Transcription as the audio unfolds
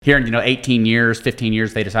Here in 18 years, 15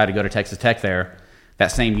 years, they decided to go to Texas Tech there. That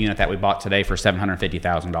same unit that we bought today for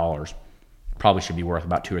 $750,000 probably should be worth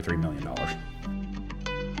about $2 or $3 million.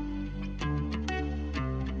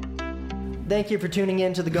 Thank you for tuning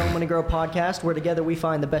in to the Go Money Grow podcast, where together we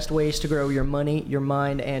find the best ways to grow your money, your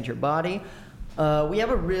mind, and your body. We have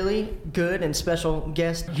a really good and special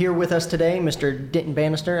guest here with us today, Mr. Denton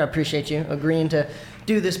Banister. I appreciate you agreeing to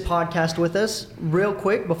do this podcast with us. Real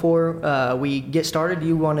quick, before we get started, do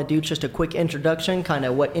you want to do just a quick introduction? Kind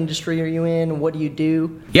of what industry are you in? What do you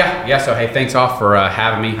do? Yeah. So, hey, thanks all for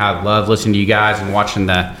having me. I love listening to you guys and watching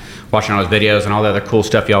all those videos and all the other cool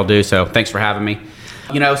stuff y'all do. So thanks for having me.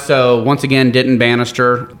 So once again, Denton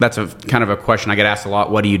Banister, that's a kind of a question I get asked a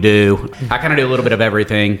lot. What do you do? I kind of do a little bit of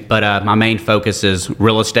everything, but my main focus is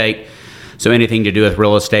real estate. So anything to do with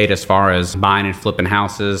real estate as far as buying and flipping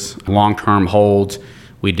houses, long-term holds.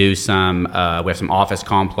 We do we have some office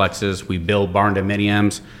complexes. We build barn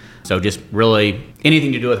dominiums. So just really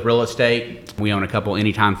anything to do with real estate. We own a couple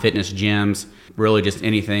Anytime Fitness gyms. Really just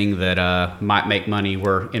anything that might make money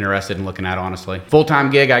we're interested in looking at, honestly. Full-time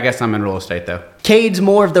gig, I guess I'm in real estate, though. Cade's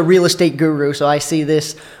more of the real estate guru, so I see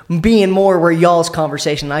this being more where y'all's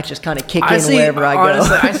conversation. I just kind of kick in wherever I go.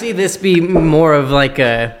 Honestly, I see this be more of like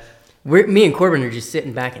me and Corbin are just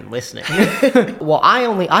sitting back and listening. Well,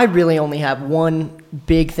 I really only have one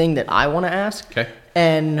big thing that I want to ask. Okay.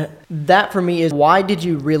 And that for me is, why did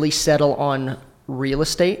you really settle on real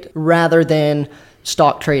estate rather than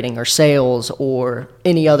stock trading or sales or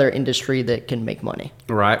any other industry that can make money?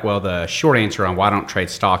 Right. Well, the short answer on why I don't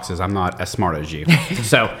trade stocks is I'm not as smart as you.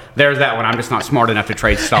 So there's that one. I'm just not smart enough to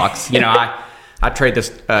trade stocks. I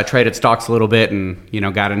traded stocks a little bit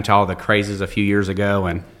and, got into all the crazes a few years ago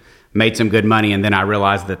and made some good money. And then I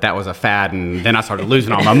realized that was a fad, and then I started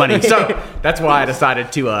losing all my money. So that's why I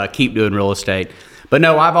decided to keep doing real estate. But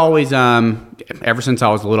no, I've always, ever since I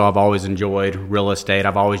was little, I've always enjoyed real estate.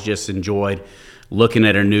 I've always just enjoyed looking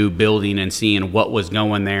at a new building and seeing what was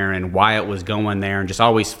going there and why it was going there, and just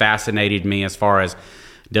always fascinated me as far as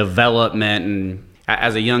development. And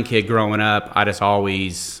as a young kid growing up, I just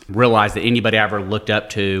always realized that anybody I ever looked up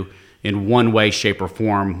to in one way, shape, or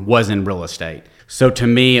form was in real estate. So to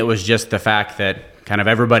me, it was just the fact that kind of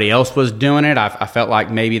everybody else was doing it. I felt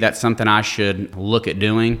like maybe that's something I should look at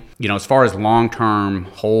doing. As far as long-term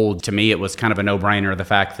hold, to me, it was kind of a no-brainer, the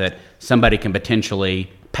fact that somebody can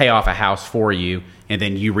potentially pay off a house for you and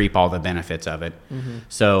then you reap all the benefits of it. Mm-hmm.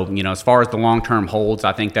 So, as far as the long-term holds,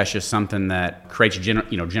 I think that's just something that creates,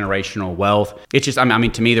 generational wealth. It's just,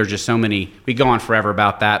 to me, there's just so many, we go on forever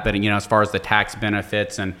about that, but, as far as the tax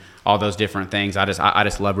benefits and all those different things, I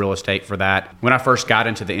just love real estate for that. When I first got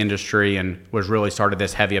into the industry and was really started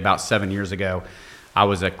this heavy about 7 years ago, I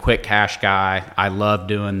was a quick cash guy. I loved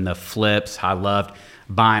doing the flips. I loved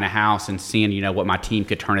buying a house and seeing, what my team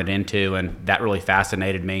could turn it into, and that really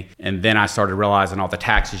fascinated me. And then I started realizing all the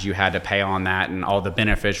taxes you had to pay on that, and all the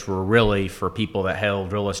benefits were really for people that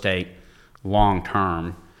held real estate long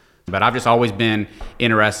term. But I've just always been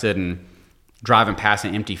interested in driving past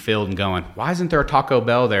an empty field and going, why isn't there a Taco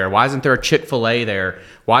Bell there? Why isn't there a Chick-fil-A there?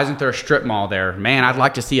 Why isn't there a strip mall there? Man, I'd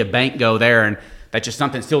like to see a bank go there. And that's just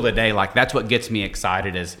something still today. Like, that's what gets me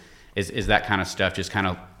excited is that kind of stuff, just kind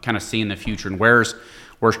of seeing the future and where's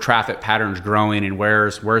traffic patterns growing and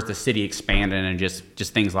where's the city expanding, and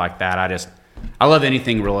just things like that. I love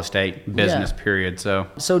anything real estate business, period. So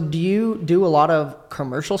do you do a lot of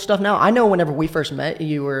commercial stuff now? I know whenever we first met,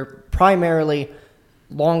 you were primarily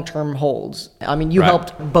long-term holds. You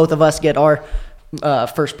helped both of us get our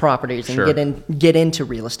first properties and Sure. get into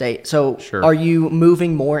real estate. So Sure. Are you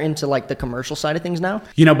moving more into like the commercial side of things now?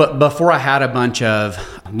 But before I had a bunch of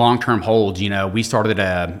long-term holds, we started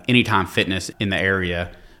Anytime Fitness in the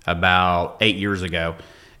area about 8 years ago.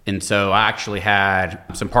 And so I actually had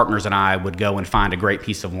some partners and I would go and find a great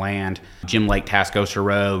piece of land, Jim Lake, Tascosa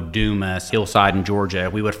Road, Dumas, Hillside in Georgia.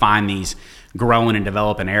 We would find these growing and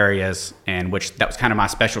developing areas, and which that was kind of my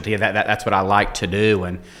specialty. That's what I like to do.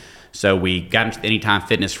 And so we got into the Anytime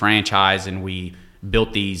Fitness franchise, and we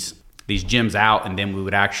built these gyms out, and then we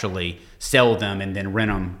would actually sell them and then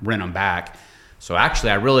rent them back. So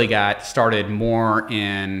actually, I really got started more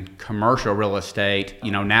in commercial real estate.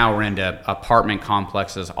 Now we're into apartment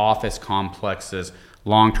complexes, office complexes,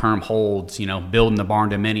 long-term holds, building the barn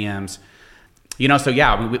dominiums. So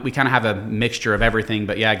yeah, we kind of have a mixture of everything.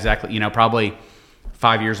 But yeah, exactly. Probably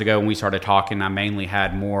 5 years ago when we started talking, I mainly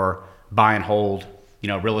had more buy and hold,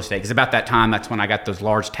 real estate. Because about that time, that's when I got those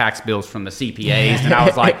large tax bills from the CPAs. And I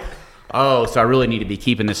was like, oh, so I really need to be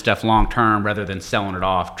keeping this stuff long term rather than selling it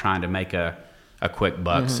off, trying to make a a quick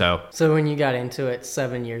buck. So when you got into it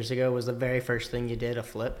 7 years ago, was the very first thing you did a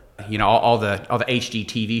flip? You know, all the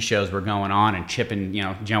HGTV shows were going on, and Chip and, you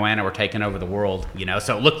know, Joanna were taking over the world, you know,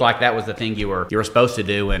 so it looked like that was the thing you were supposed to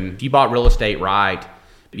do. And if you bought real estate right,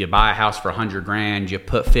 you buy a house for $100,000, you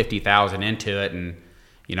put $50,000 into it. And,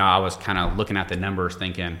 you know, I was kind of looking at the numbers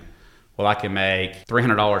thinking, well, I can make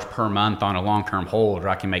 $300 per month on a long-term hold, or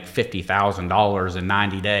I can make $50,000 in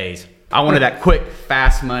 90 days. I wanted that quick,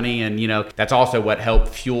 fast money. And, you know, that's also what helped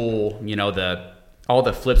fuel, you know, all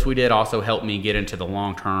the flips we did also helped me get into the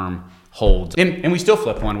long-term holds. And we still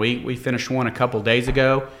flip one. We finished one a couple days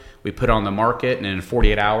ago. We put it on the market, and in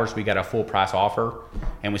 48 hours, we got a full price offer,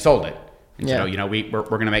 and we sold it. And so, you know, we're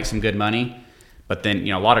going to make some good money. But then,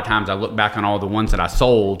 you know, a lot of times I look back on all the ones that I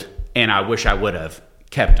sold, and I wish I would have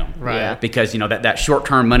kept them. Right. Yeah. Because, you know, that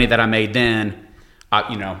short-term money that I made then,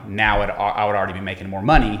 you know, now I would already be making more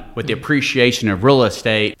money. With the appreciation of real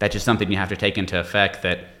estate, that's just something you have to take into effect,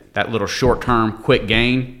 that little short-term quick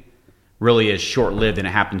gain really is short-lived, and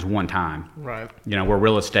it happens one time. Right. You know, where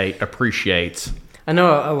real estate appreciates. I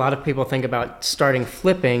know a lot of people think about starting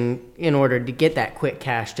flipping in order to get that quick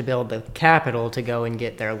cash to build the capital to go and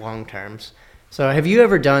get their long terms. So have you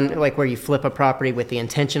ever done like where you flip a property with the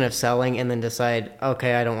intention of selling and then decide,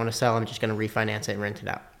 okay, I don't want to sell, I'm just going to refinance it and rent it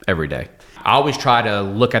out? Every day. I always try to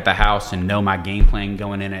look at the house and know my game plan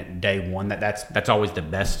going in at day one. That's always the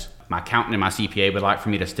best. My accountant and my CPA would like for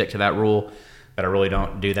me to stick to that rule, but I really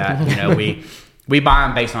don't do that. You know, we buy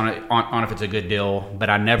them based on if it's a good deal, but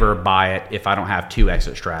I never buy it if I don't have two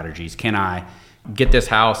exit strategies. Can I get this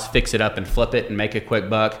house, fix it up and flip it and make a quick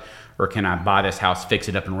buck? Or can I buy this house, fix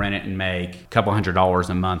it up and rent it and make a couple $100s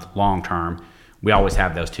a month long term? We always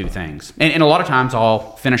have those two things. And a lot of times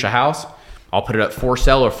I'll finish a house, I'll put it up for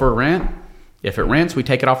sale or for rent. If it rents, we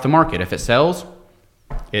take it off the market. If it sells,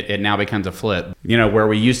 it now becomes a flip. You know, where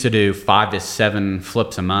we used to do 5 to 7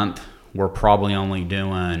 flips a month, we're probably only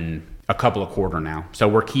doing a couple a quarter now. So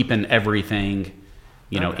we're keeping everything,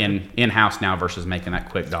 you know, in-house now versus making that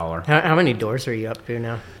quick dollar. How many doors are you up to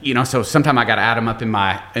now? You know, so sometimes I got to add them up in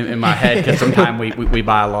my head, because sometimes we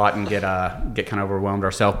buy a lot and get kind of overwhelmed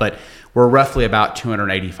ourselves. But we're roughly about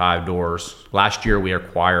 285 doors. Last year we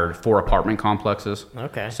acquired 4 apartment complexes.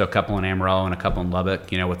 Okay. So a couple in Amarillo and a couple in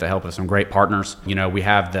Lubbock, you know, with the help of some great partners. You know, we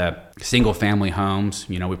have the single family homes,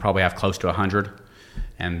 you know, we probably have close to 100.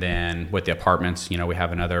 And then with the apartments, you know, we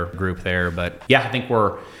have another group there. But yeah, I think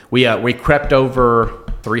we crept over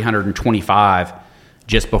 325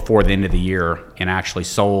 just before the end of the year, and actually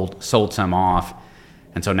sold some off.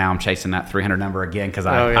 And so now I'm chasing that 300 number again, because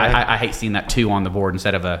I hate seeing that 2 on the board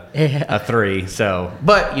instead of a 3. So,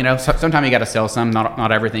 but you know, sometimes you got to sell some.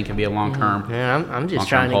 Not everything can be a long term. Yeah, I'm just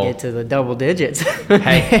trying to get to the double digits.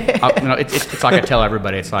 Hey, you know, it's like I tell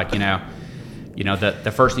everybody. It's like, you know,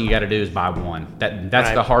 the first thing you got to do is buy one. That's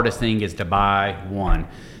right. The hardest thing is to buy one.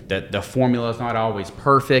 The formula is not always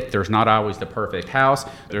perfect. There's not always the perfect house.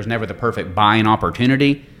 There's never the perfect buying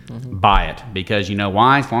opportunity. Buy it, because you know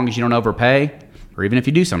why? As long as you don't overpay, or even if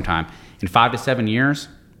you do sometime, in 5 to 7 years,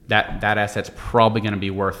 that asset's probably going to be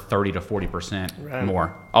worth 30 to 40%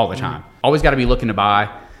 more all the time. Always got to be looking to buy,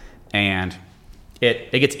 and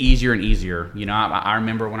it gets easier and easier. You know, I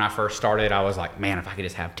remember when I first started, I was like, man, if I could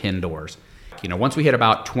just have 10 doors. You know, once we hit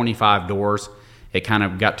about 25 doors, it kind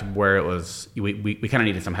of got to where it was, we kind of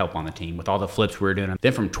needed some help on the team with all the flips we were doing.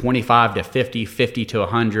 Then from 25 to 50, 50 to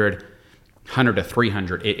 100, 100 to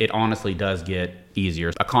 300, it honestly does get easier.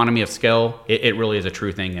 Economy of scale, it really is a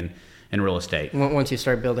true thing in real estate. Once you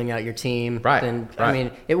start building out your team, then, right. I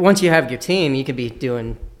mean, once you have your team, you could be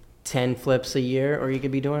doing 10 flips a year, or you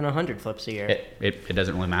could be doing 100 flips a year. It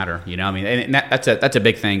doesn't really matter, you know. I mean, and that's a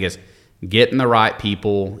big thing, is getting the right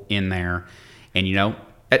people in there. And, you know,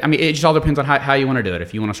 I mean, it just all depends on how you want to do it.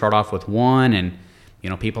 If you want to start off with one, and, you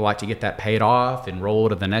know, people like to get that paid off and roll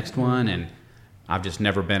to the next one. And I've just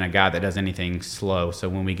never been a guy that does anything slow. So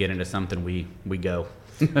when we get into something, we go.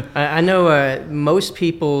 I know most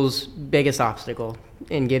people's biggest obstacle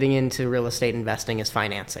in getting into real estate investing is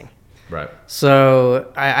financing. Right.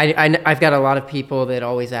 So I've got a lot of people that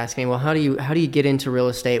always ask me, well, how do you get into real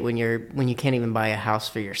estate when you can't even buy a house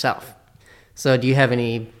for yourself? So do you have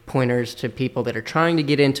any pointers to people that are trying to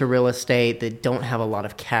get into real estate that don't have a lot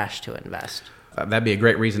of cash to invest? That'd be a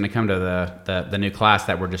great reason to come to the new class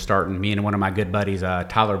that we're just starting. Me and one of my good buddies,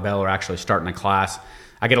 Tyler Bell, are actually starting a class.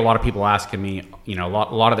 I get a lot of people asking me, you know,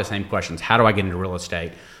 a lot of the same questions. How do I get into real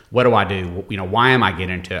estate? What do I do? You know, why am I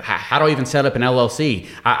getting into it? How do I even set up an LLC?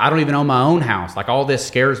 I don't even own my own house. Like, all this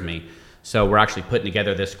scares me. So we're actually putting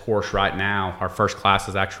together this course right now. Our first class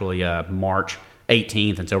is actually March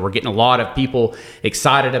 18th. And so we're getting a lot of people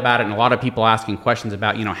excited about it and a lot of people asking questions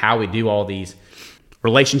about, how we do all these.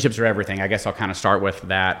 Relationships are everything. I guess I'll kind of start with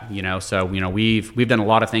that, So, we've done a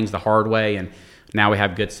lot of things the hard way, and now we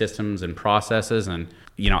have good systems and processes. And,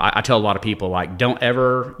 I tell a lot of people, like, don't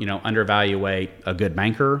ever, undervaluate a good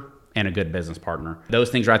banker and a good business partner. Those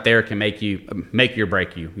things right there can make you or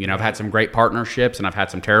break you. I've had some great partnerships and I've had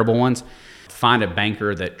some terrible ones. Find a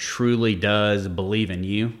banker that truly does believe in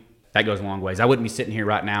you. That goes a long ways. I wouldn't be sitting here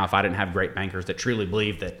right now if I didn't have great bankers that truly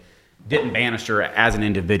believe that Denton Banister as an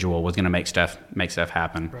individual was going to make stuff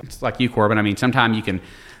happen. Right. It's like you, Corbin. I mean, sometimes you can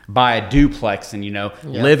buy a duplex and,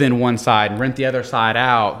 live in one side and rent the other side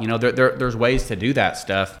out. There's ways to do that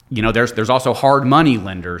stuff. There's also hard money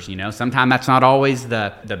lenders. Sometimes that's not always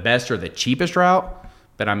the best or the cheapest route.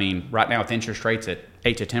 But I mean, right now with interest rates at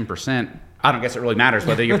 8 to 10%, I don't guess it really matters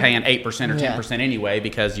whether you're paying 8% or 10% anyway,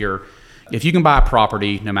 because if you can buy a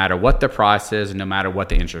property, no matter what the price is and no matter what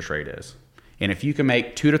the interest rate is, and if you can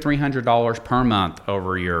make $200 to $300 per month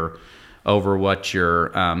over what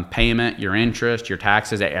your payment, your interest, your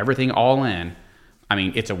taxes, everything all in, I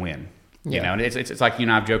mean, it's a win. And it's like,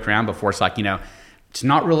 I've joked around before. It's like, it's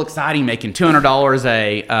not real exciting making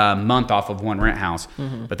 $200 a month off of one rent house,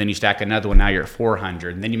 but then you stack another one, now you're at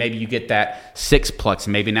 $400, and then maybe you get that sixplex,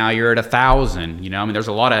 and maybe now you're at $1,000. I mean, there's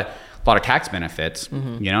a lot of tax benefits.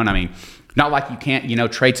 And I mean, not like you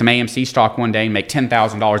can't, trade some AMC stock one day and make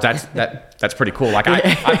 $10,000. That's pretty cool. Like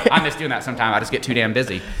I miss doing that sometimes. I just get too damn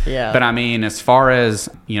busy. Yeah. But I mean, as far as,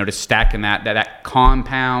 just stacking that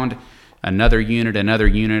compound, another unit,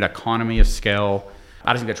 economy of scale,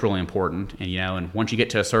 I just think that's really important. And, and once you get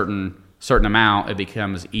to a certain amount, it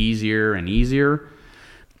becomes easier and easier.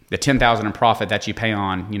 The $10,000 in profit that you pay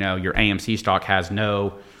on, your AMC stock has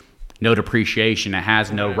no depreciation. It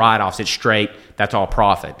has no write-offs. It's straight. That's all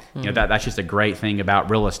profit. That's just a great thing about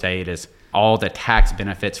real estate is all the tax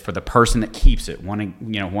benefits for the person that keeps it.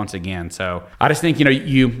 Once again. So I just think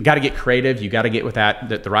you got to get creative. You got to get with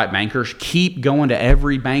the right bankers. Keep going to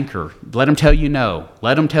every banker. Let them tell you no.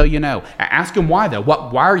 Ask them why though.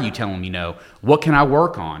 Why are you telling me no? What can I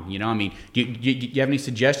work on? I mean, do you have any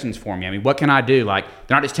suggestions for me? I mean, what can I do? Like,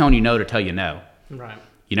 they're not just telling you no to tell you no. Right.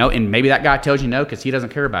 And maybe that guy tells you no because he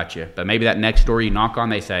doesn't care about you. But maybe that next door you knock on,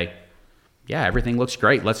 they say, yeah, everything looks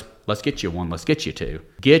great. Let's get you one. Let's get you two.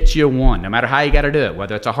 Get you one, no matter how you got to do it,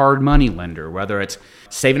 whether it's a hard money lender, whether it's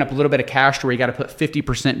saving up a little bit of cash to where you got to put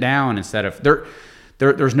 50% down instead of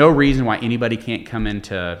there's no reason why anybody can't come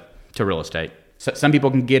into real estate. So some people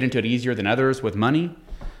can get into it easier than others with money.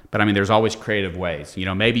 But I mean, there's always creative ways.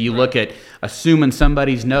 Maybe you look at assuming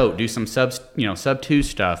somebody's note, do some sub 2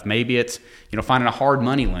 stuff. Maybe it's, finding a hard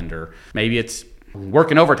money lender. Maybe it's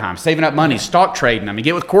working overtime, saving up money, stock trading. I mean,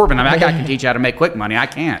 get with Corbin. I mean, that guy can teach you how to make quick money. I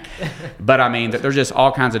can't. But I mean, there's just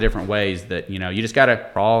all kinds of different ways that, you just got to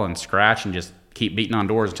crawl and scratch and just keep beating on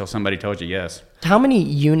doors until somebody tells you yes. How many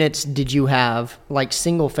units did you have, like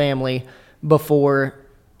single family, before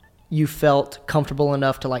you felt comfortable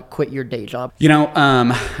enough to like quit your day job?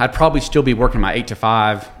 I'd probably still be working my 8 to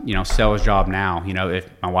 5, sales job now. If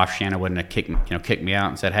my wife Shanna wouldn't have kicked me out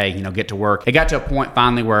and said, hey, get to work. It got to a point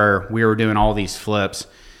finally where we were doing all these flips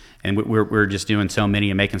and we were just doing so many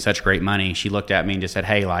and making such great money. She looked at me and just said,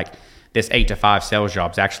 hey, like this 8 to 5 sales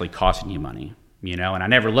job's actually costing you money, and I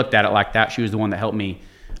never looked at it like that. She was the one that helped me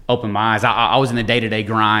open my eyes. I was in the day-to-day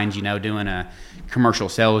grind, doing a commercial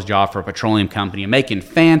sales job for a petroleum company and making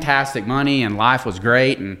fantastic money, and life was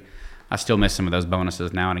great, and I still miss some of those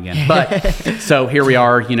bonuses now and again. But so here we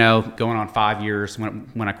are, going on 5 years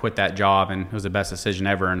when I quit that job, and it was the best decision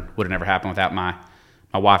ever and would have never happened without my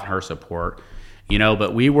wife and her support.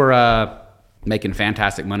 But we were making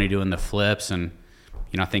fantastic money doing the flips, and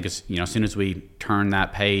I think as soon as we turned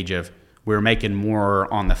that page of we were making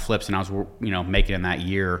more on the flips, and I was making in that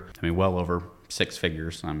year, I mean, well over 6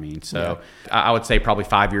 figures. I mean, so yeah. I would say probably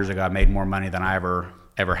 5 years ago, I made more money than I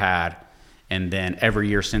ever had. And then every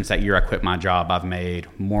year since that year I quit my job, I've made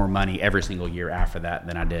more money every single year after that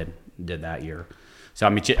than I did that year. So, I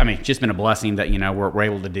mean, it's just been a blessing that, we're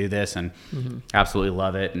able to do this and absolutely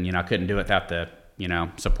love it. And, I couldn't do it without the,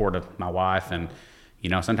 support of my wife. And,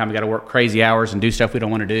 sometimes we got to work crazy hours and do stuff we don't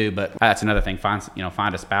want to do. But that's another thing. Find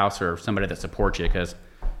a spouse or somebody that supports you, because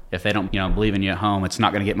if they don't, believe in you at home, it's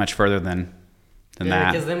not going to get much further than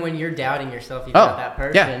that. Because then when you're doubting yourself, you've got that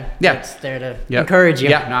person that's there to encourage you.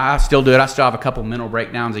 Yeah, no, I still do it. I still have a couple mental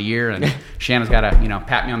breakdowns a year, and Shannon's got to,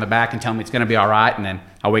 pat me on the back and tell me it's going to be all right, and then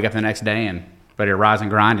I'll wake up the next day and ready to rise and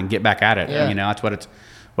grind and get back at it. Yeah. That's what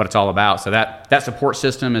it's all about. So that support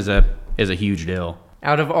system is a huge deal.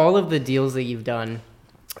 Out of all of the deals that you've done,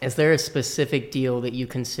 Is there a specific deal that you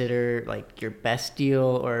consider like your best deal,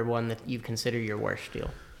 or one that you consider your worst deal?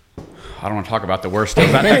 I don't want to talk about the worst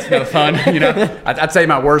deals. That's no fun. I'd say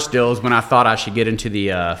my worst deal is when I thought I should get into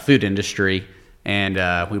the food industry,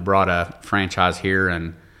 and we brought a franchise here,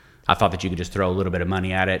 and I thought that you could just throw a little bit of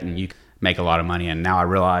money at it and you could make a lot of money. And now I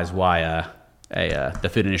realize why the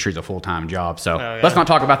food industry is a full-time job. So let's not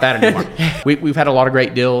talk about that anymore. We've had a lot of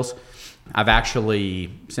great deals. I've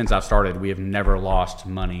actually, since I've started, we have never lost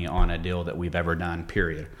money on a deal that we've ever done,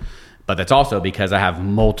 period. But that's also because I have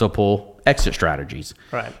multiple exit strategies.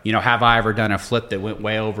 Right. Have I ever done a flip that went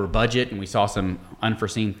way over budget and we saw some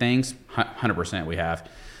unforeseen things? 100% we have.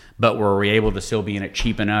 But were we able to still be in it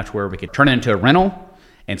cheap enough to where we could turn it into a rental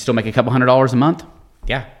and still make a couple $100s a month?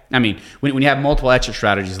 Yeah. I mean, when you have multiple exit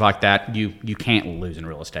strategies like that, you can't lose in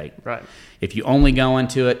real estate. Right. If you only go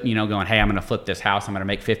into it, going, hey, I'm going to flip this house, I'm going to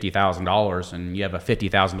make $50,000, and you have a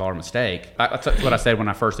 $50,000 mistake. That's what I said when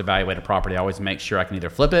I first evaluated a property. I always make sure I can either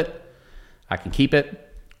flip it, I can keep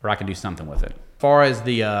it, or I can do something with it. As far as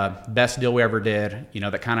the best deal we ever did,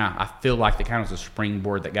 that kind of, I feel like that kind of was a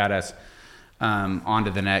springboard that got us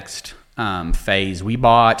onto the next phase. We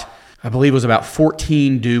bought, I believe it was about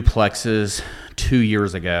 14 duplexes 2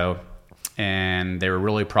 years ago, and they were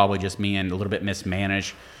really probably just me and a little bit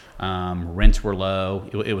mismanaged. Rents were low.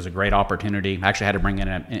 It was a great opportunity. I actually had to bring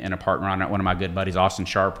in a partner on it. One of my good buddies, Austin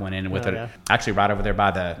Sharp, went in with it. Actually, right over there by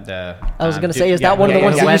the I was going to say, is that one of the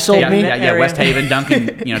ones that you sold me? Yeah, West Haven, Duncan,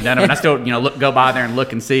 Dunham. And I still, go by there and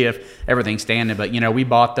look and see if everything's standing. But, we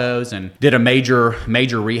bought those and did a major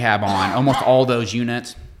rehab on almost all those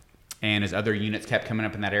units. And as other units kept coming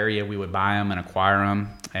up in that area, we would buy them and acquire them.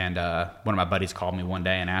 And one of my buddies called me one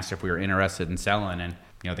day and asked if we were interested in selling. And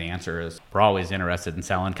the answer is we're always interested in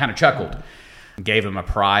selling. Kind of chuckled, gave him a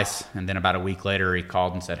price, and then about a week later he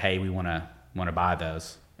called and said, "Hey, we want to buy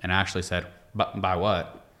those." And I actually said, "Buy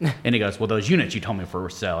what?" And he goes, "Well, those units you told me for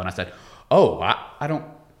sale." And I said, "Oh, I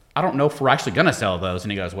don't know if we're actually going to sell those."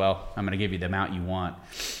 And he goes, "Well, I'm going to give you the amount you want."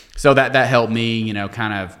 So that helped me,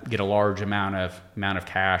 kind of get a large amount of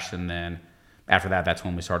cash, and then after that, that's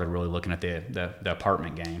when we started really looking at the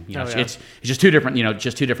apartment game. It's just two different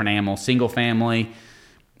animals, single family.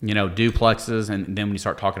 Duplexes, and then when you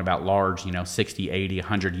start talking about large, 60, 80,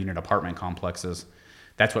 100 unit apartment complexes,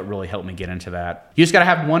 that's what really helped me get into that. You just got to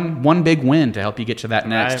have one big win to help you get to that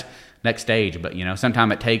next stage. But,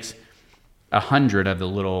 sometimes it takes 100 of the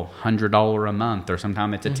little $100 a month, or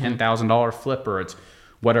sometimes it's a $10,000 flip, or it's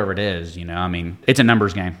whatever it is, it's a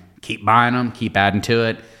numbers game. Keep buying them, keep adding to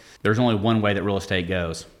it. There's only one way that real estate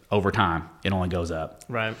goes. Over time, it only goes up.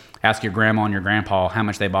 Right. Ask your grandma and your grandpa how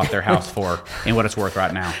much they bought their house for and what it's worth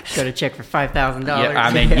right now. Got a check for $5,000.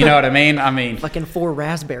 Yeah, you know what I mean? Fucking 4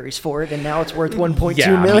 raspberries for it, and now it's worth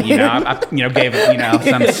 1.2 million. I gave it,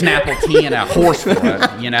 some Snapple tea and a horse for it,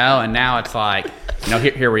 and now it's like,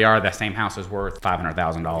 here we are, that same house is worth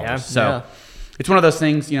 $500,000. Yeah. So it's one of those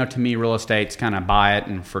things, to me, real estate's kind of buy it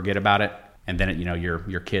and forget about it. And then,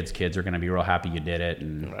 your kids are going to be real happy you did it.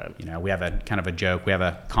 And, we have a kind of a joke. We have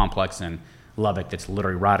a complex in Lubbock that's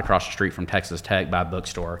literally right across the street from Texas Tech by a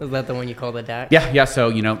bookstore. Is that the one you call the DAC? Yeah. So,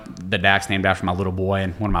 the DAC's named after my little boy,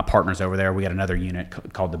 and one of my partners over there, we got another unit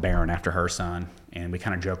called the Baron after her son. And we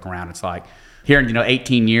kind of joke around. It's like here in,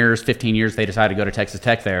 18 years, 15 years, they decided to go to Texas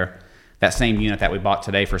Tech there. That same unit that we bought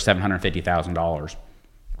today for $750,000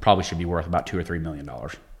 probably should be worth about $2 or $3 million.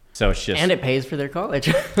 So it's just, and it pays for their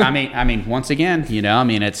college. I mean, once again, it's, you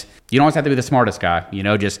don't always have to be the smartest guy,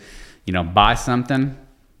 just, buy something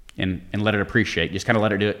and let it appreciate. Just kind of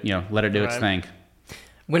let it do it, let it do its thing.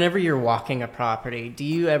 Whenever you're walking a property, do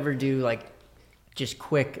you ever do just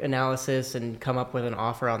quick analysis and come up with an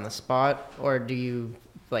offer on the spot? Or do you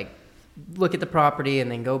look at the property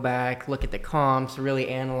and then go back, look at the comps, really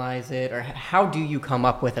analyze it? Or how do you come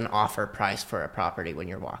up with an offer price for a property when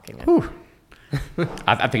you're walking it? Whew.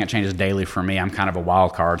 I think it changes daily for me. I'm kind of a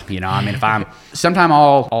wild card, if sometime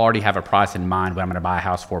I'll already have a price in mind what I'm going to buy a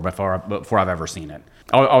house for before I've ever seen it.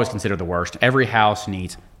 I always consider the worst. Every house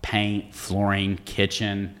needs paint, flooring,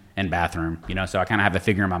 kitchen, and bathroom, so I kind of have a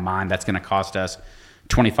figure in my mind that's going to cost us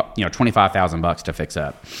 $25,000 to fix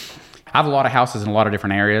up. I have a lot of houses in a lot of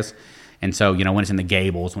different areas. And so, when it's in the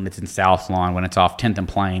Gables, when it's in South Lawn, when it's off 10th and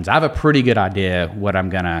Plains, I have a pretty good idea what I'm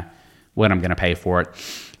going to pay for it.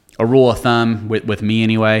 A rule of thumb with me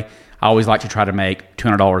anyway, I always like to try to make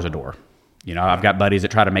 $200 a door. I've got buddies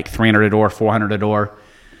that try to make $300 a door, $400 a door.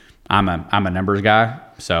 I'm a numbers guy.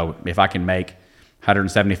 So if I can make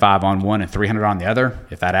 175 on one and 300 on the other,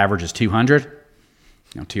 if that average is 200,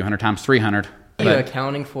 200 times 300, What are you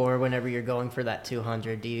accounting for whenever you're going for that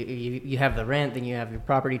 200? Do you have the rent, then you have your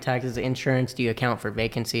property taxes, insurance? Do you account for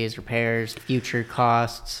vacancies, repairs, future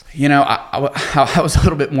costs? I was a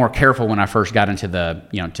little bit more careful when I first got into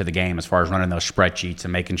the game as far as running those spreadsheets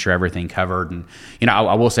and making sure everything covered. And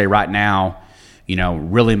I will say right now,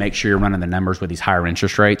 really make sure you're running the numbers with these higher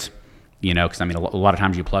interest rates. Because a lot of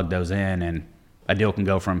times you plug those in and a deal can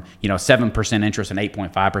go from 7% interest and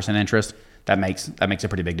 8.5% interest. That makes a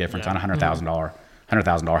pretty big difference on a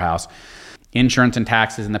 $100,000 house. Insurance and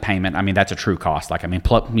taxes and the payment. That's a true cost.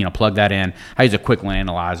 Plug that in. I use a quick one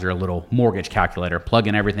analyzer, a little mortgage calculator. Plug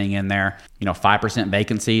in everything in there. 5%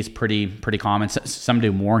 vacancy is pretty common. Some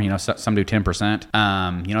do more. Some do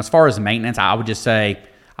 10%. As far as maintenance, I would just say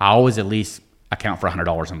I always at least account for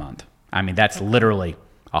 $100 a month. That's literally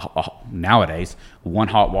nowadays one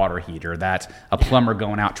hot water heater. That's a plumber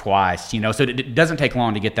going out twice. So it doesn't take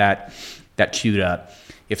long to get that chewed up.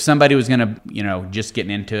 If somebody was going to, just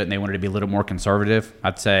getting into it and they wanted to be a little more conservative,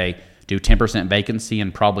 I'd say do 10% vacancy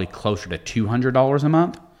and probably closer to $200 a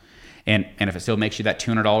month. And if it still makes you that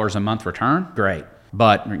 $200 a month return, great.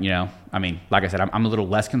 But, like I said, I'm a little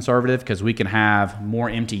less conservative because we can have more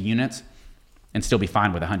empty units and still be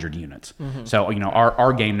fine with 100 units. Mm-hmm. So,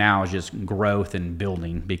 our game now is just growth and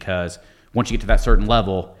building, because once you get to that certain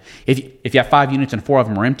level, if you have 5 units and 4 of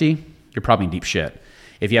them are empty, you're probably in deep shit.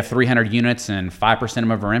 If you have 300 units and 5% of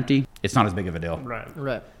them are empty, it's not as big of a deal.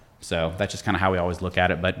 Right. So that's just kind of how we always look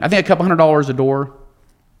at it. But I think a couple $100 a door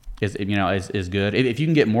is good. If you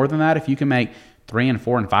can get more than that, if you can make 300 and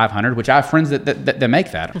 400 and 500, which I have friends that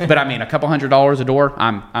make that. But a couple $100 a door,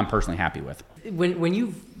 I'm personally happy with. When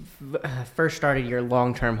you first started your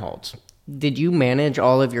long-term holds, did you manage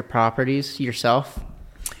all of your properties yourself?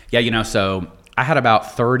 Yeah, so I had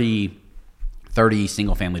about 30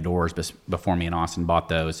 single-family doors before me and Austin bought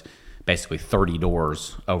those, basically 30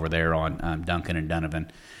 doors over there on Duncan and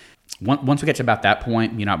Donovan. Once we get to about that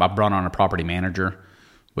point, I brought on a property manager,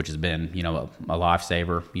 which has been, a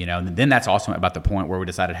lifesaver, and then that's also about the point where we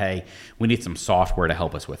decided, hey, we need some software to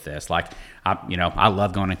help us with this. I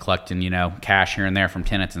love going and collecting, cash here and there from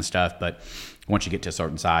tenants and stuff, but once you get to a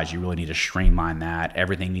certain size, you really need to streamline that.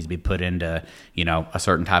 Everything needs to be put into, a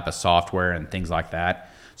certain type of software and things like that.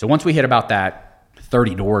 So once we hit about that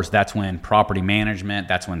 30 doors, that's when property management,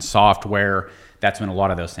 that's when software, that's when a lot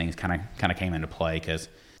of those things kind of came into play. Because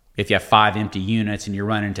if you have 5 empty units and you're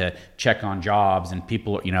running to check on jobs and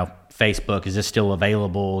people, Facebook, is this still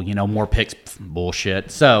available? More pics, bullshit.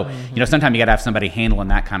 So, sometimes you got to have somebody handling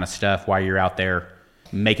that kind of stuff while you're out there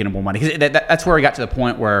making more money. Because that's where we got to the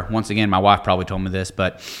point where, once again, my wife probably told me this,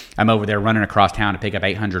 but I'm over there running across town to pick up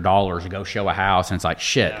 $800 to go show a house. And it's like,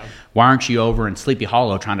 shit, why aren't you over in Sleepy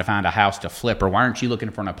Hollow trying to find a house to flip? Or why aren't you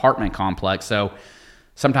looking for an apartment complex? So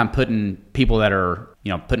sometimes putting people in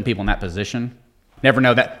that position, never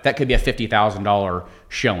know, that could be a $50,000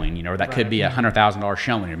 showing, or that could be a $100,000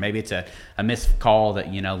 showing, or maybe it's a missed call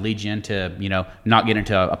that, leads you into, not getting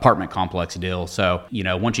into an apartment complex deal. So,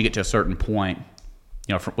 once you get to a certain point,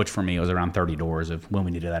 which for me was around 30 doors of when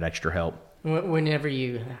we needed that extra help. Whenever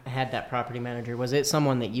you had that property manager, was it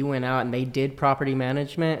someone that you went out and they did property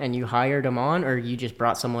management and you hired them on, or you just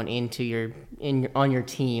brought someone on your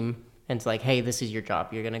team and it's like, hey, this is your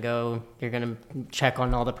job. You're going to check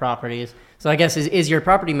on all the properties. So I guess is your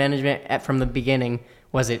property management from the beginning,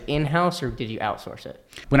 was it in-house or did you outsource it?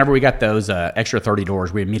 Whenever we got those extra 30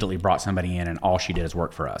 doors, we immediately brought somebody in and all she did is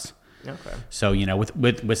work for us. Okay. So,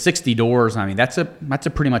 with 60 doors, that's a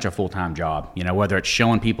pretty much a full-time job, whether it's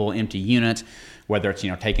showing people empty units, whether it's,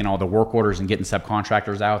 taking all the work orders and getting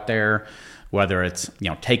subcontractors out there, whether it's,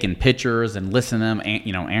 taking pictures and listening to them,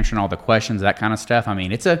 and, answering all the questions, that kind of stuff.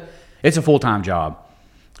 It's a full-time job.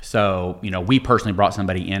 So, we personally brought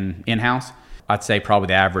somebody in-house. I'd say probably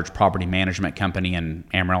the average property management company in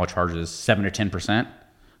Amarillo charges 7 to 10%.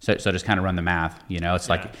 So just kind of run the math. It's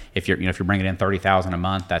like if you're bringing in $30,000 a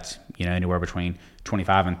month, that's anywhere between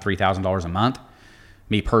 $25,000 and $3,000 a month.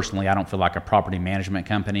 Me personally, I don't feel like a property management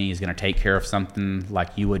company is going to take care of something like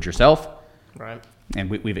you would yourself. Right. And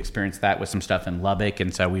we've experienced that with some stuff in Lubbock,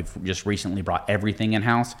 and so we've just recently brought everything in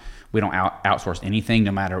house. We don't outsource anything,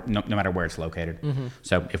 no matter where it's located. Mm-hmm.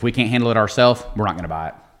 So if we can't handle it ourselves, we're not going to buy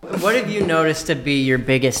it. What have you noticed to be your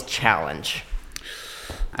biggest challenge?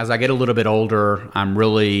 As I get a little bit older, I'm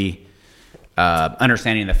really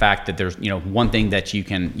understanding the fact that there's one thing that you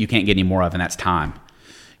can't get any more of, and that's time.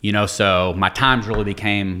 So my times really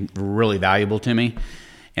became really valuable to me,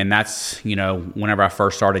 and that's whenever I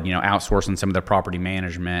first started outsourcing some of the property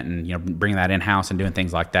management and bringing that in house and doing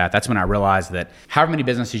things like that. That's when I realized that however many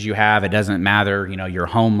businesses you have, it doesn't matter. Your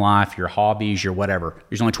home life, your hobbies, your whatever.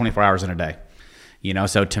 There's only 24 hours in a day.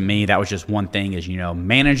 So to me, that was just one thing is,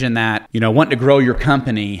 managing that, wanting to grow your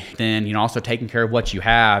company, then, also taking care of what you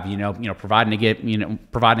have, providing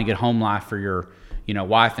a good home life for your,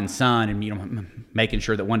 wife and son, and, making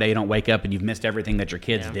sure that one day you don't wake up and you've missed everything that your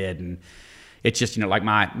kids did. And it's just, like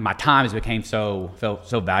my time has became so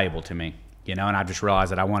valuable to me, and I just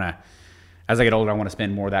realized that as I get older, I want to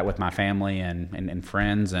spend more of that with my family and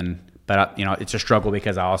friends. But it's a struggle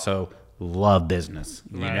because I also love business,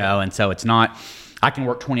 and so it's not, I can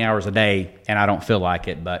work 20 hours a day and I don't feel like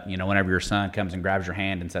it. But, whenever your son comes and grabs your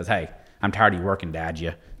hand and says, hey, I'm tired of you working, Dad,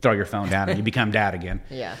 you throw your phone down and you become dad again.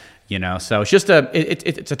 Yeah. So it's just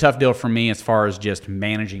it's a tough deal for me as far as just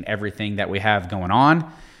managing everything that we have going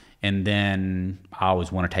on. And then I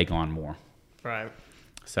always want to take on more. Right.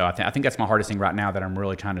 So I think that's my hardest thing right now that I'm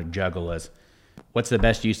really trying to juggle is what's the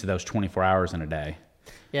best use of those 24 hours in a day?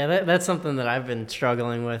 Yeah, that's something that I've been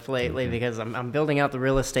struggling with lately because I'm building out the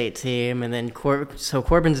real estate team, and then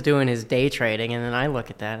Corbin's doing his day trading, and then I look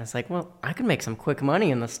at that and it's like, well, I could make some quick money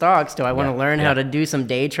in the stocks. Do I want to learn how to do some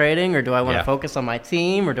day trading, or do I want to focus on my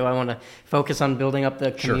team, or do I want to focus on building up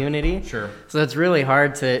the community? Sure. So it's really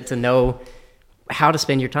hard to know how to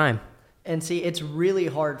spend your time. And see, it's really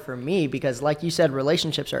hard for me because, like you said,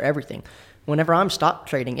 relationships are everything. Whenever I'm stock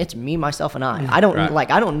trading, it's me, myself, and I. I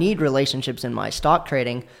don't need relationships in my stock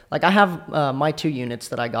trading. Like I have my 2 units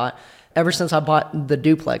that I got ever since I bought the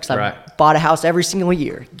duplex. I bought a house every single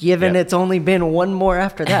year. Given it's only been one more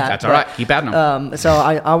after that. That's all right. Keep adding them. So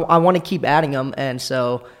I want to keep adding them, and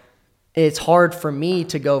so it's hard for me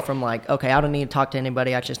to go from like, okay, I don't need to talk to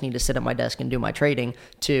anybody. I just need to sit at my desk and do my trading.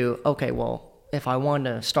 To okay, well, if I want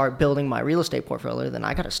to start building my real estate portfolio, then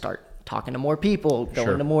I got to start talking to more people,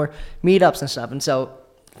 going to more meetups and stuff. And so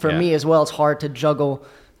for me as well, it's hard to juggle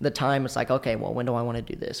the time. It's like, okay, well, when do I want to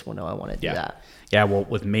do this? When do I want to do that? Yeah, well,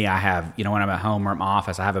 with me, I have, when I'm at home or in my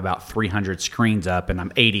office, I have about 300 screens up and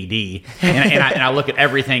I'm ADD. And I look at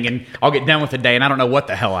everything and I'll get done with the day and I don't know what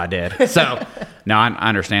the hell I did. So, no, I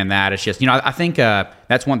understand that. It's just, I think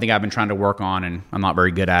that's one thing I've been trying to work on, and I'm not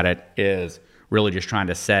very good at it, is really just trying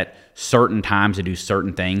to set certain times to do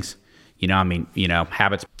certain things.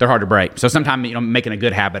 Habits, they're hard to break. So sometimes, making a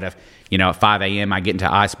good habit of, at 5 a.m. I get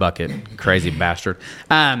into ice bucket, crazy bastard.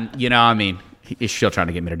 He's still trying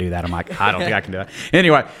to get me to do that. I'm like, I don't think I can do that.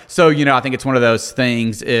 Anyway, so, I think it's one of those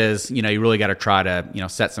things is, you really got to try to,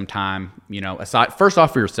 set some time, aside, first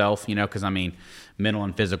off for yourself, because mental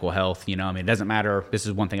and physical health, it doesn't matter. This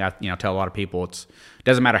is one thing I, tell a lot of people. It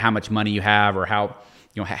doesn't matter how much money you have or how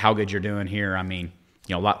good you're doing here.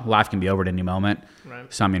 Life can be over at any moment.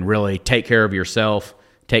 Right. So, really take care of yourself,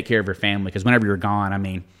 take care of your family, because whenever you're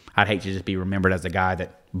gone, I'd hate to just be remembered as the guy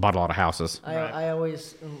that bought a lot of houses. I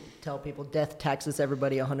always tell people death taxes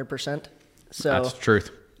everybody 100%. So that's the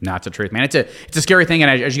truth. No, it's the truth, man. It's a scary thing,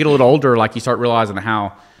 and as you get a little older, like you start realizing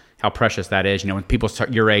how precious that is. When people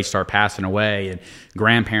your age start passing away, and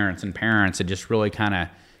grandparents and parents, it just really kind of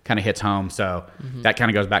hits home. So that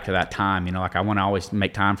kind of goes back to that time. Like I want to always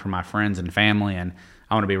make time for my friends and family, and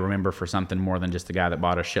I want to be remembered for something more than just the guy that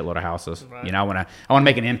bought a shitload of houses. Right. I want to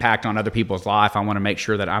make an impact on other people's life. I want to make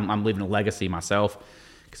sure that I'm leaving a legacy myself.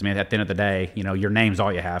 Because at the end of the day, your name's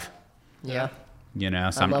all you have. Yeah.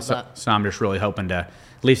 So I'm just really hoping to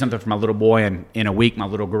leave something for my little boy, and in a week, my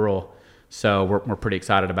little girl. So we're pretty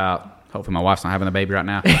excited about. Hopefully my wife's not having a baby right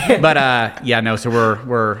now. But so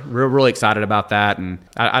we're really excited about that, and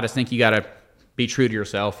I just think you got to be true to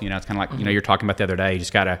yourself. It's kind of like you're talking about the other day. You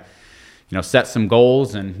just got to set some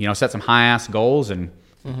goals and set some high ass goals and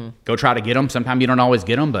go try to get them. Sometimes you don't always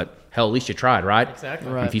get them, but hell, at least you tried, right? Exactly.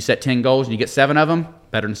 Right. If you set 10 goals and you get 7 of them,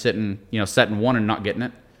 better than setting one and not getting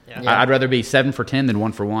it. Yeah. I'd rather be 7 for 10 than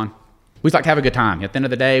 1 for 1. We just like to have a good time. At the end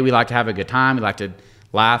of the day, we like to have a good time. We like to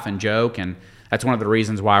laugh and joke, and that's one of the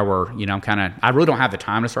reasons why we're, I really don't have the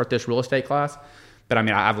time to start this real estate class, but I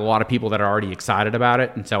have a lot of people that are already excited about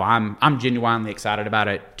it. And so I'm genuinely excited about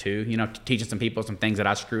it too, teaching some people some things that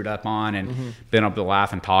I screwed up on, and being able to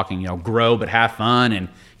laugh and talk and, grow, but have fun, and,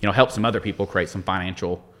 help some other people create some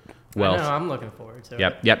financial wealth. I know, I'm looking forward to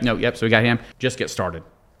it. Yep. So we got him. Just get started.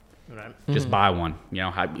 Right. Just buy one.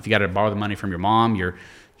 If you got to borrow the money from your mom, your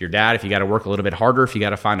dad, if you got to work a little bit harder, if you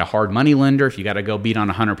got to find a hard money lender, if you got to go beat on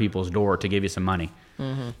 100 people's door to give you some money.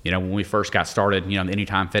 When we first got started, the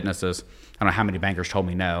Anytime Fitnesses, I don't know how many bankers told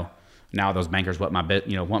me no. Now those bankers want my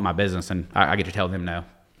business, and I get to tell them no.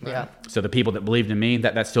 Yeah. So the people that believed in me,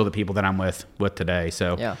 that's still the people that I'm with today.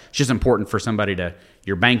 So it's just important for somebody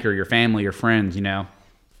your banker, your family, your friends,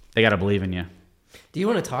 they got to believe in you. Do you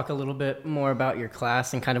want to talk a little bit more about your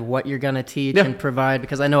class and kind of what you're going to teach and provide?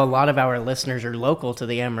 Because I know a lot of our listeners are local to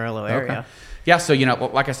the Amarillo area. Yeah, so,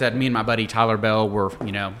 like I said, me and my buddy Tyler Bell were,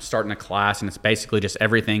 starting a class, and it's basically just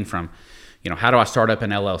everything from, how do I start up an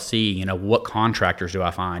LLC? What contractors do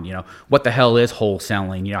I find? What the hell is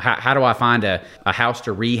wholesaling? How do I find a house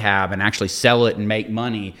to rehab and actually sell it and make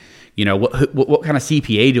money? What kind of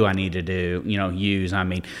CPA do I need to use? I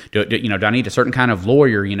mean, do I need a certain kind of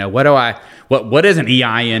lawyer? What is an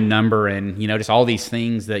EIN number? And, just all these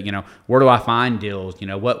things that, where do I find deals?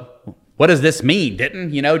 What does this mean?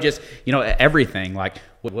 Everything. Like,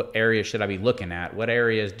 what areas should I be looking at? What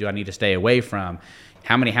areas do I need to stay away from?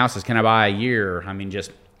 How many houses can I buy a year? I mean,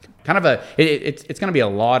 just kind of it's going to be a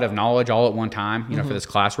lot of knowledge all at one time, for this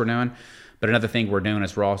class we're doing. But another thing we're doing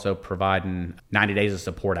is we're also providing 90 days of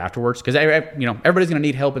support afterwards, because everybody's going to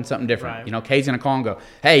need help in something different. Right. Kay's going to call and go,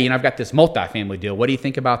 hey, I've got this multifamily deal. What do you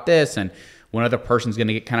think about this? And one other person's going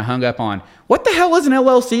to get kind of hung up on, what the hell is an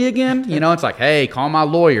LLC again? It's like, hey, call my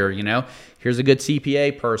lawyer. Here's a good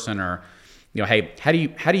CPA person. Or, hey, how do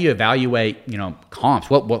you evaluate comps?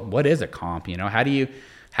 What is a comp? How do you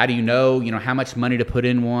know how much money to put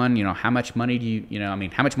in one? How much money do you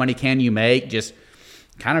how much money can you make? Just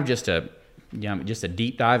a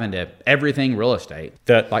deep dive into everything real estate.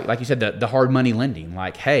 Like you said, the hard money lending.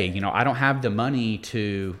 Like, hey, I don't have the money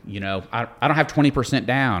to, I don't have 20%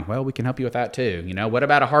 down. Well, we can help you with that too. What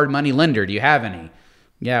about a hard money lender? Do you have any?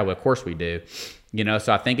 Yeah, well, of course we do.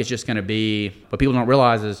 So I think it's just going to be, what people don't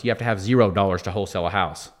realize is you have to have $0 to wholesale a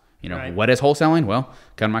house. Right. What is wholesaling? Well,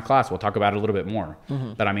 come to my class. We'll talk about it a little bit more.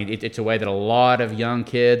 Mm-hmm. But I mean, it's a way that a lot of young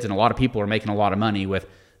kids and a lot of people are making a lot of money with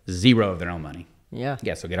zero of their own money. Yeah.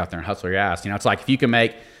 Yeah. So get out there and hustle your ass. It's like if you can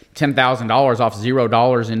make $10,000 off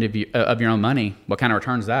 $0 of your own money, what kind of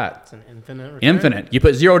return is that? It's an infinite return. Infinite. You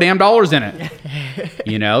put $0 in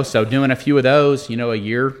it. So doing a few of those, a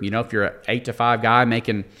year, if you're an 8 to 5 guy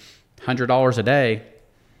making $100 a day,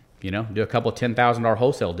 do a couple of $10,000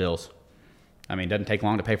 wholesale deals. I mean, it doesn't take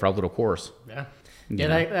long to pay for a little course. Yeah.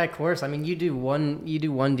 That course. I mean, you do one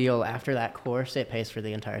deal after that course, it pays for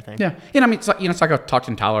the entire thing. Yeah. And I mean, it's like I talked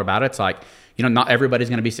to Tyler about it. It's like, not everybody's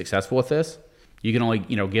going to be successful with this. You can only,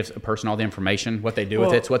 give a person all the information. What they do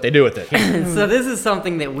with it's what they do with it. So this is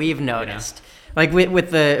something that we've noticed. Like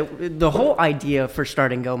with the whole idea for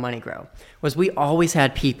starting Go Money Grow was we always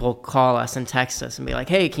had people call us and text us and be like,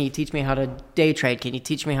 hey, can you teach me how to day trade? Can you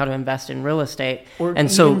teach me how to invest in real estate? Or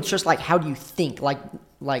and so just like, how do you think?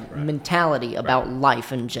 Like mentality about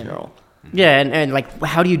life in general. Yeah. And like,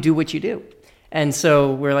 how do you do what you do? And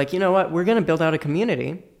so we're like, you know what? We're going to build out a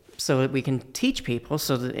community so that we can teach people,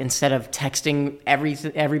 so that instead of texting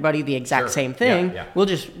everybody the exact same thing, we'll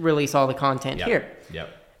just release all the content here. Yep.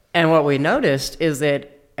 And what we noticed is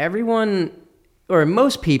that everyone, or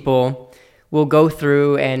most people, will go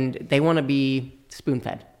through and they want to be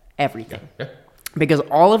spoon-fed everything. Yeah. Because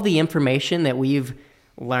all of the information that we've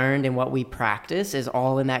learned and what we practice is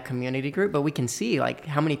all in that community group, but we can see like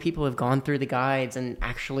how many people have gone through the guides and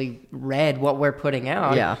actually read what we're putting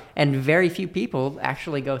out, and very few people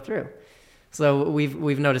actually go through. So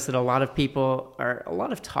we've noticed that a lot of people are a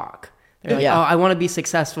lot of talk. They're like, oh, I want to be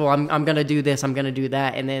successful. I'm going to do this. I'm going to do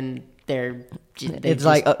that. And then they it's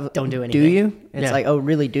like, don't do anything. Do you? It's like, oh,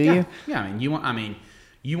 really? Do you? Yeah.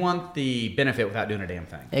 You want the benefit without doing a damn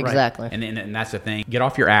thing. Exactly. Right? And that's the thing. Get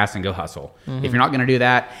off your ass and go hustle. Mm-hmm. If you're not going to do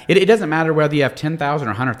that, it doesn't matter whether you have 10,000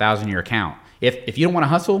 or 100,000 in your account. If you don't want to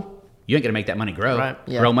hustle, you ain't going to make that money grow. Right.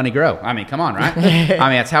 Yeah. Grow money, grow. I mean, come on, right?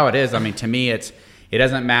 That's how it is. I mean, to me, it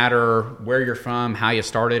doesn't matter where you're from, how you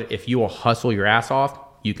started. If you will hustle your ass off,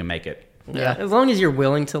 you can make it. Yeah. As long as you're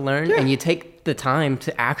willing to learn and you take the time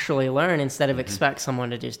to actually learn instead of expect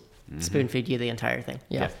someone to just spoon feed you the entire thing.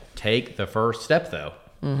 Yeah. Take the first step though.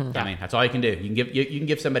 Mm-hmm. I mean, that's all you can do. You can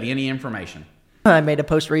give somebody any information. I made a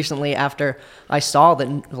post recently after I saw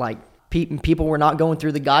that like people were not going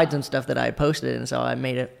through the guides and stuff that I had posted, and so I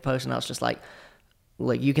made a post and I was just like,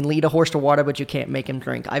 you can lead a horse to water, but you can't make him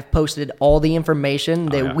drink. I've posted all the information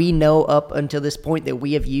that we know up until this point that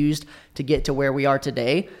we have used to get to where we are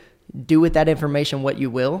today. Do with that information what you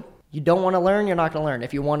will. You don't want to learn, you're not going to learn.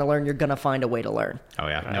 If you want to learn, you're going to find a way to learn. Oh,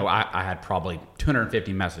 yeah. Right. No, I had probably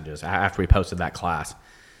 250 messages after we posted that class.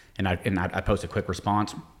 And I posted a quick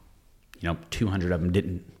response. 200 of them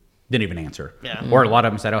didn't even answer. Yeah. Or a lot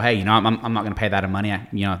of them said, oh, hey, I'm not going to pay that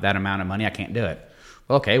amount of money. I can't do it.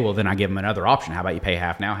 Well, okay, well, then I give them another option. How about you pay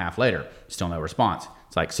half now, half later? Still no response.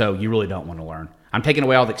 It's like, so you really don't want to learn. I'm taking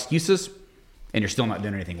away all the excuses, and you're still not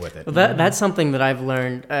doing anything with it. Well, that's something that I've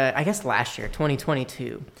learned, I guess last year,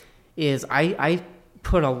 2022, is I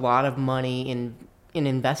put a lot of money in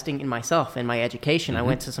investing in myself and my education. I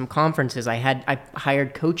went to some conferences. I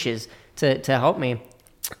hired coaches to help me.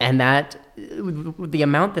 And that the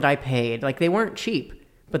amount that I paid, like they weren't cheap,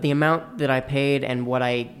 but the amount that I paid and what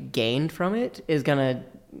I gained from it is going to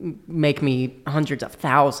make me hundreds of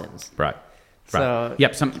thousands. Right. So,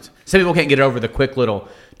 yep. Some people can't get over the quick little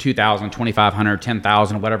 2,000, 2,500,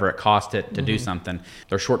 10,000, whatever it costs to do something.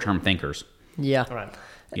 They're short-term thinkers. Yeah. right.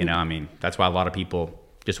 You know, I mean, that's why a lot of people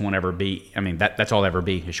just won't ever be. I mean, that's all they'll ever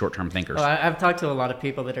be is shorterm thinkers. Well, I've talked to a lot of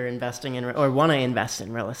people that are investing in or want to invest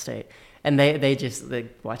in real estate, and they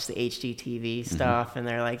watch the HGTV stuff, and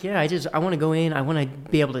they're like, yeah, I want to go in, I want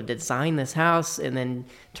to be able to design this house, and then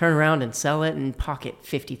turn around and sell it and pocket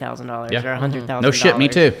 $50,000 or $100,000. No shit, me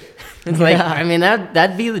too. It's like, I mean,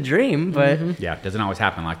 that'd be the dream, but Yeah, it doesn't always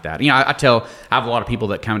happen like that. You know, I have a lot of people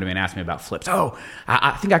that come to me and ask me about flips. Oh,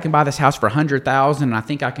 I think I can buy this house for $100,000, and I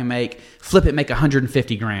think I can flip it, make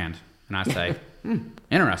 $150,000. And I say,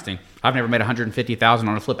 interesting. I've never made $150,000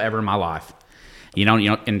 on a flip ever in my life. You know,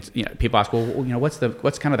 and people ask, well, you know, what's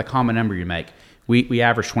kind of the common number you make? We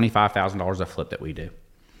average $25,000 a flip that we do.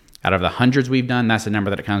 Out of the hundreds we've done, that's the number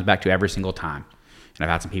that it comes back to every single time. And I've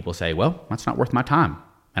had some people say, well, that's not worth my time.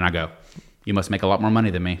 And I go, you must make a lot more money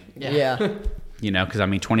than me. Yeah. You know, because I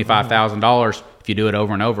mean, $25,000, if you do it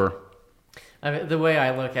over and over. The way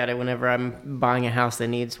I look at it, whenever I'm buying a house that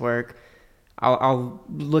needs work, I'll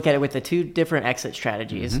look at it with the two different exit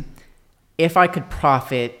strategies. If I could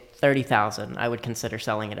profit $30,000, I would consider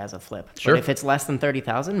selling it as a flip. Sure. But if it's less than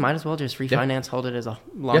 $30,000, might as well just refinance, hold it as a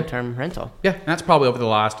long-term rental. Yeah, and that's probably over the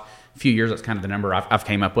last few years. That's kind of the number I've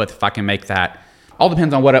came up with. If I can make that, all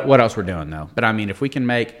depends on what else we're doing though. But I mean, if we can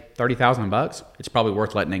make $30,000, it's probably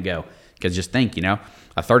worth letting it go. Because just think, you know,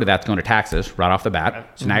 a third of that's going to taxes right off the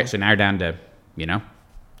bat. So now you're down to, you know,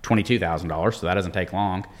 $22,000. So that doesn't take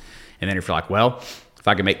long. And then if you're like, well, if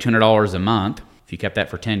I can make $200 a month, if you kept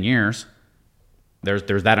that for 10 years.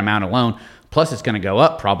 There's that amount alone. Plus, it's going to go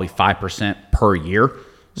up probably 5% per year.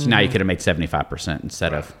 So now you could have made 75%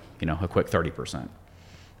 instead of, you know, a quick 30%.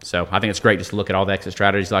 So I think it's great just to look at all the exit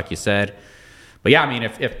strategies, like you said. But yeah, I mean,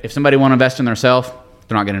 if somebody want to invest in themselves,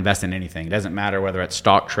 they're not going to invest in anything. It doesn't matter whether it's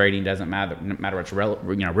stock trading, doesn't matter it's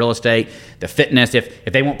real estate, the fitness. If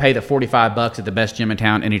they won't pay the $45 at the best gym in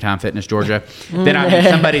town, Anytime Fitness, Georgia, then I mean,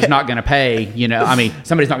 somebody's not going to pay. You know, I mean,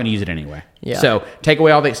 somebody's not going to use it anyway. Yeah. So take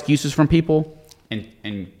away all the excuses from people.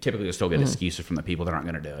 And typically you'll still get excuses from the people that aren't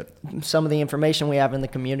going to do it. Some of the information we have in the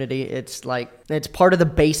community, it's like, it's part of the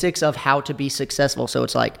basics of how to be successful. So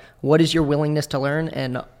it's like, what is your willingness to learn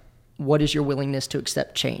and what is your willingness to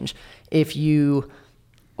accept change? If you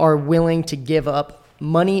are willing to give up,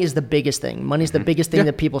 money is the biggest thing. Money is the biggest thing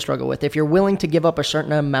that people struggle with. If you're willing to give up a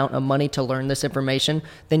certain amount of money to learn this information,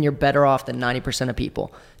 then you're better off than 90% of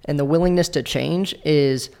people. And the willingness to change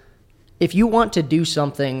is, if you want to do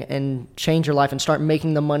something and change your life and start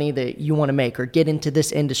making the money that you want to make or get into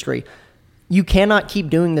this industry, you cannot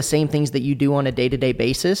keep doing the same things that you do on a day-to-day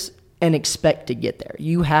basis and expect to get there.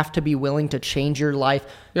 You have to be willing to change your life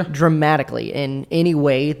dramatically in any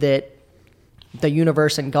way that the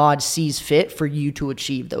universe and God sees fit for you to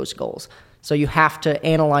achieve those goals. So you have to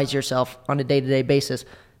analyze yourself on a day-to-day basis.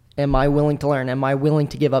 Am I willing to learn? Am I willing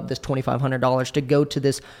to give up this $2,500 to go to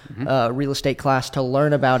this real estate class to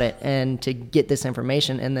learn about it and to get this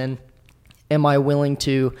information? And then am I willing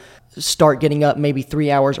to start getting up maybe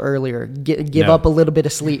 3 hours earlier, give up a little bit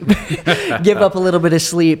of sleep, give up a little bit of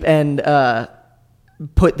sleep and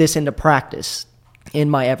put this into practice in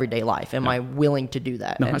my everyday life? Am I willing to do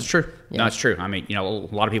that? No, that's true. Yeah. No, that's true. I mean, you know,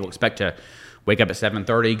 a lot of people expect to wake up at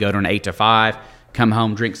 7:30, go to an 8 to 5, come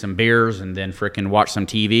home, drink some beers, and then frickin' watch some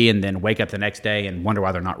TV, and then wake up the next day and wonder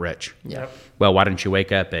why they're not rich. Yep. Well, why didn't you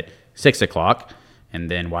wake up at 6 o'clock,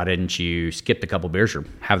 and then why didn't you skip the couple beers or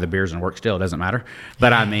have the beers and work still? It doesn't matter.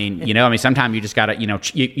 But I mean, sometimes you just got to,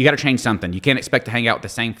 you got to change something. You can't expect to hang out with the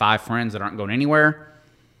same 5 friends that aren't going anywhere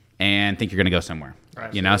and think you're going to go somewhere.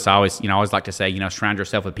 Right. So I always like to say, surround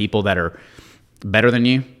yourself with people that are better than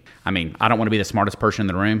you. I mean, I don't want to be the smartest person in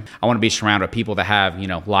the room. I want to be surrounded with people that have,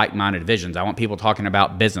 like-minded visions. I want people talking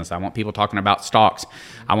about business. I want people talking about stocks.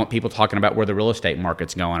 I want people talking about where the real estate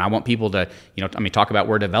market's going. I want people to, talk about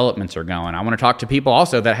where developments are going. I want to talk to people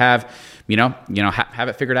also that have, have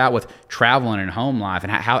it figured out with traveling and home life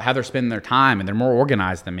and how they're spending their time, and they're more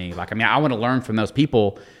organized than me. I want to learn from those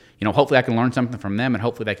people. Hopefully I can learn something from them, and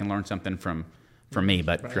hopefully they can learn something from me.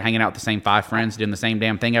 But if you're hanging out with the same 5 friends doing the same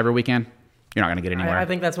damn thing every weekend, you're not going to get anywhere. I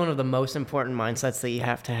think that's one of the most important mindsets that you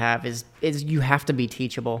have to have is you have to be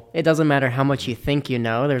teachable. It doesn't matter how much you think you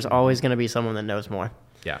know. There's always going to be someone that knows more.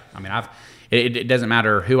 Yeah. I mean, it doesn't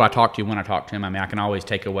matter who I talk to, when I talk to him. I mean, I can always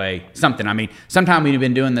take away something. I mean, sometimes we've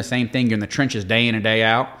been doing the same thing. You're in the trenches day in and day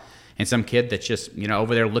out, and some kid that's just,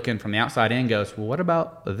 over there looking from the outside in goes, well, what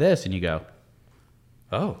about this? And you go,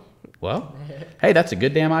 oh, well, hey, that's a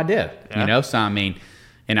good damn idea. Yeah. So I mean,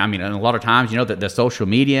 And I mean, and a lot of times, the social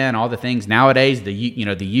media and all the things nowadays, the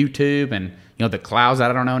YouTube and, the clouds that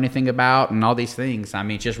I don't know anything about and all these things. I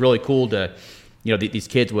mean, it's just really cool to, these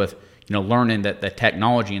kids with, learning that the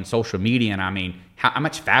technology and social media. And I mean, how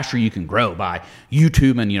much faster you can grow by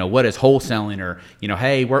YouTube and, what is wholesaling or,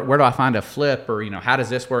 hey, where do I find a flip or, how does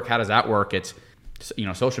this work? How does that work? It's,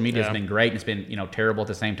 social media has been great and it's been, terrible at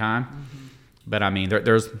the same time. Mm-hmm. But I mean,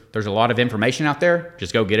 there's a lot of information out there.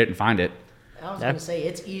 Just go get it and find it. I was going to say,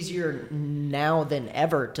 it's easier now than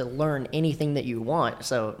ever to learn anything that you want.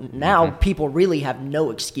 So now people really have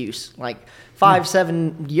no excuse. Like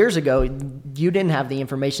 5-7 years ago, you didn't have the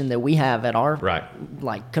information that we have at our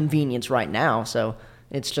convenience right now. So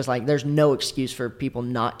it's just like there's no excuse for people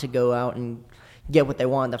not to go out and get what they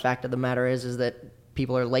want. The fact of the matter is that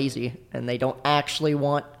people are lazy and they don't actually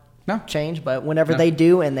want change. But whenever they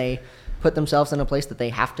do and they put themselves in a place that they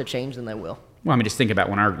have to change, then they will. Well, I mean, just think about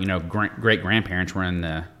when our, great-grandparents were in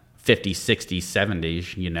the 50s, 60s,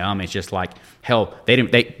 70s, I mean, it's just like, hell, they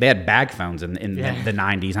had bag phones in the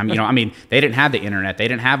 90s. I mean, they didn't have the internet. They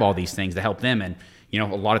didn't have all these things to help them. And, a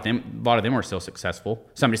lot of them were still successful.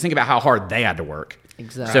 So I mean, just think about how hard they had to work.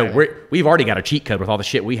 Exactly. So we've already got a cheat code with all the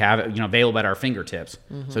shit we have, available at our fingertips.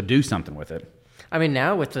 Mm-hmm. So do something with it. I mean,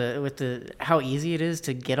 now with the how easy it is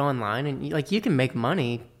to get online and you can make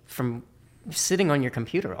money from sitting on your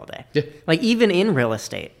computer all day. Yeah. Like even in real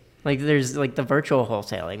estate, like there's like the virtual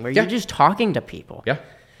wholesaling where you're just talking to people. Yeah.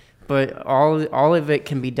 But all of it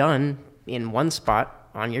can be done in one spot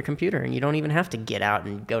on your computer, and you don't even have to get out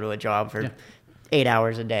and go to a job for 8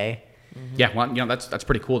 hours a day. Mm-hmm. Yeah. Well, that's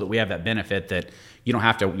pretty cool that we have that benefit that you don't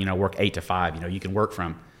have to, work 8 to 5. You can work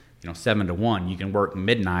from, 7 to 1. You can work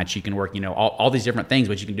midnights. You can work, all these different things,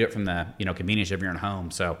 but you can do it from the, convenience of your own home.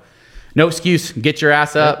 So no excuse. Get your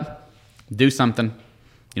ass up. Do something,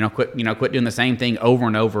 quit doing the same thing over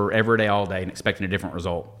and over every day, all day and expecting a different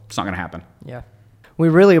result. It's not going to happen. Yeah. We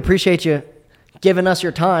really appreciate you giving us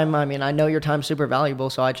your time. I mean, I know your time's super valuable,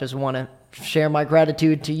 so I just want to share my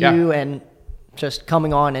gratitude to you and just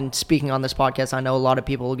coming on and speaking on this podcast. I know a lot of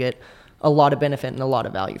people will get a lot of benefit and a lot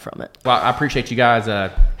of value from it. Well, I appreciate you guys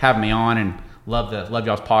having me on and love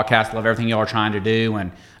y'all's podcast. Love everything y'all are trying to do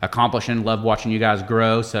and accomplishing. Love watching you guys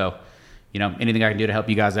grow. So, anything I can do to help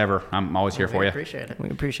you guys ever, I'm always here for you. Appreciate it. We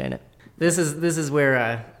appreciate it. This is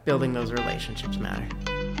where building those relationships matter.